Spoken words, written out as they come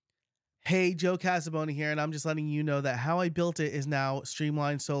Hey, Joe Casabona here, and I'm just letting you know that How I Built It is now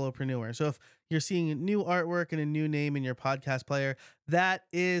Streamlined Solopreneur. So if you're seeing new artwork and a new name in your podcast player, that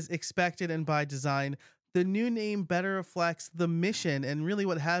is expected and by design. The new name better reflects the mission and really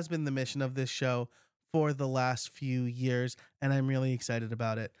what has been the mission of this show for the last few years, and I'm really excited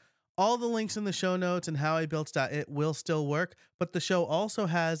about it. All the links in the show notes and howibuilt.it will still work, but the show also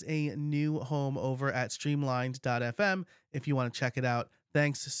has a new home over at streamlined.fm if you want to check it out.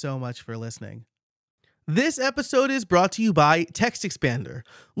 Thanks so much for listening. This episode is brought to you by Text Expander.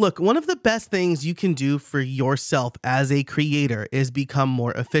 Look, one of the best things you can do for yourself as a creator is become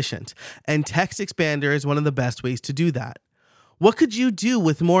more efficient, and Text Expander is one of the best ways to do that. What could you do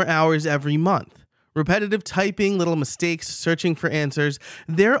with more hours every month? Repetitive typing, little mistakes, searching for answers,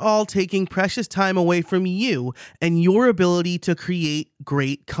 they're all taking precious time away from you and your ability to create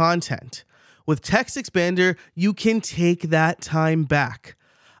great content. With Text Expander, you can take that time back.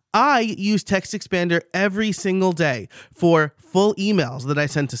 I use Text Expander every single day for full emails that I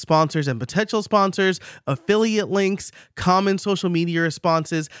send to sponsors and potential sponsors, affiliate links, common social media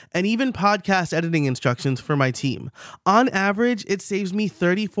responses, and even podcast editing instructions for my team. On average, it saves me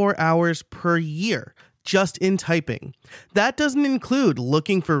 34 hours per year just in typing. That doesn't include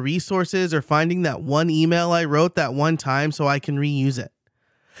looking for resources or finding that one email I wrote that one time so I can reuse it.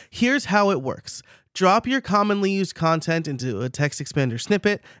 Here's how it works. Drop your commonly used content into a Text Expander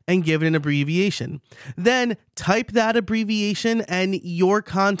snippet and give it an abbreviation. Then type that abbreviation and your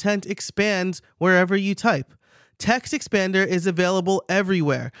content expands wherever you type. Text Expander is available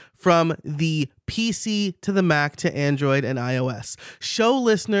everywhere from the PC to the Mac to Android and iOS. Show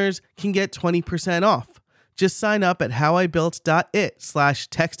listeners can get 20% off. Just sign up at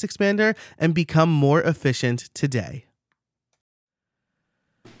howibuilt.it/textexpander and become more efficient today.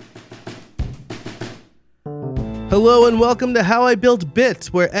 Hello and welcome to How I Built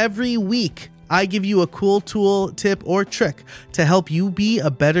Bits, where every week I give you a cool tool, tip, or trick to help you be a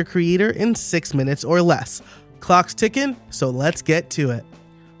better creator in 6 minutes or less. Clock's ticking, so let's get to it.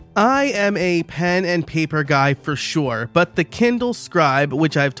 I am a pen and paper guy for sure, but the Kindle Scribe,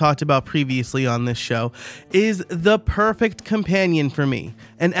 which I've talked about previously on this show, is the perfect companion for me.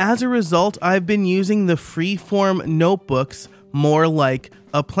 And as a result, I've been using the freeform notebooks more like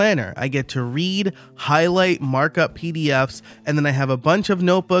a planner. I get to read, highlight, mark up PDFs, and then I have a bunch of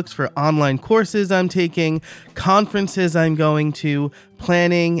notebooks for online courses I'm taking, conferences I'm going to,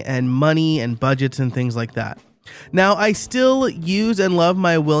 planning and money and budgets and things like that. Now, I still use and love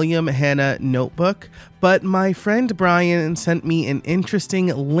my William Hanna notebook, but my friend Brian sent me an interesting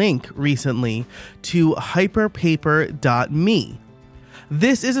link recently to hyperpaper.me.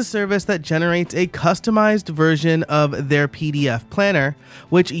 This is a service that generates a customized version of their PDF planner,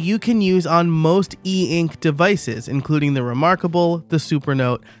 which you can use on most eInk devices, including the Remarkable, the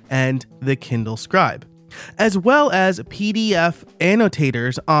Supernote, and the Kindle Scribe, as well as PDF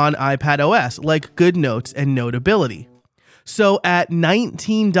annotators on iPadOS like GoodNotes and Notability. So at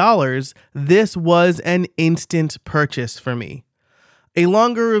 $19, this was an instant purchase for me. A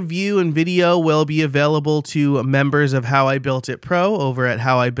longer review and video will be available to members of How I Built It Pro over at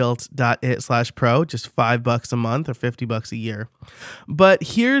howibuilt.it/pro, just $5 a month or $50 a year. But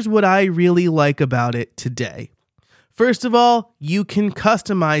here's what I really like about it today. First of all, you can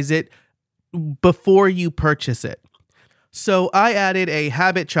customize it before you purchase it. So I added a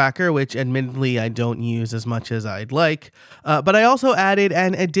habit tracker, which admittedly I don't use as much as I'd like, but I also added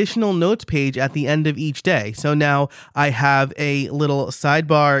an additional notes page at the end of each day. So now I have a little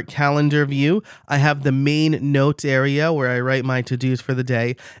sidebar calendar view. I have the main notes area where I write my to-dos for the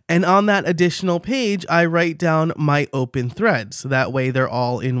day. And on that additional page, I write down my open threads. That way they're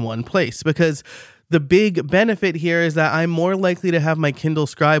all in one place, because the big benefit here is that I'm more likely to have my Kindle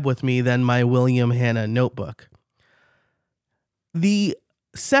Scribe with me than my William Hanna notebook. The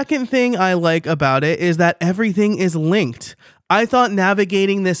second thing I like about it is that everything is linked. I thought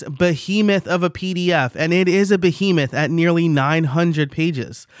navigating this behemoth of a PDF, and it is a behemoth at nearly 900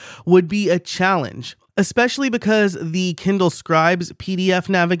 pages, would be a challenge, especially because the Kindle Scribe's PDF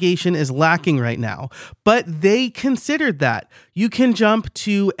navigation is lacking right now. But they considered that. You can jump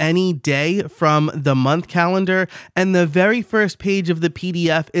to any day from the month calendar, and the very first page of the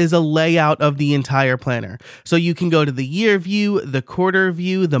PDF is a layout of the entire planner. So you can go to the year view, the quarter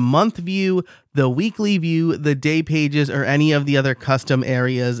view, the month view, the weekly view, the day pages, or any of the other custom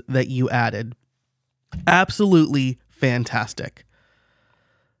areas that you added. Absolutely fantastic.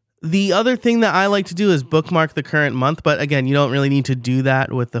 The other thing that I like to do is bookmark the current month, but again, you don't really need to do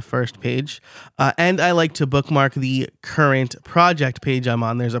that with the first page. And I like to bookmark the current project page I'm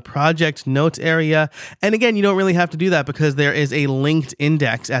on. There's a project notes area. And again, you don't really have to do that because there is a linked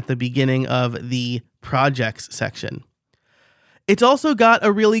index at the beginning of the projects section. It's also got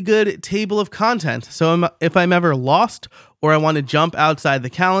a really good table of contents. So if I'm ever lost or I want to jump outside the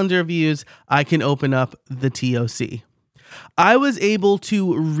calendar views, I can open up the TOC. I was able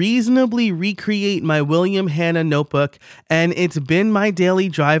to reasonably recreate my William Hanna notebook, and it's been my daily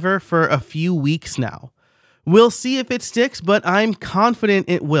driver for a few weeks now. We'll see if it sticks, but I'm confident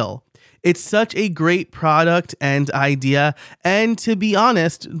it will. It's such a great product and idea, and to be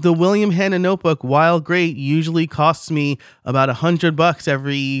honest, the William Hanna notebook, while great, usually costs me about $100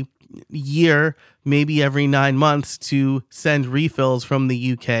 every year, maybe every 9 months, to send refills from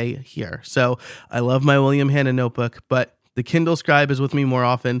the UK here. So I love my William Hanna notebook, but the Kindle Scribe is with me more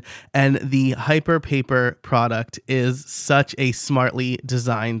often, and the hyperpaper product is such a smartly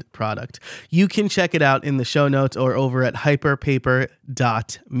designed product. You can check it out in the show notes or over at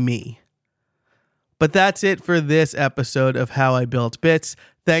hyperpaper.me. But that's it for this episode of How I Built Bits.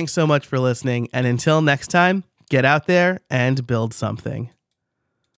 Thanks so much for listening, and until next time, get out there and build something.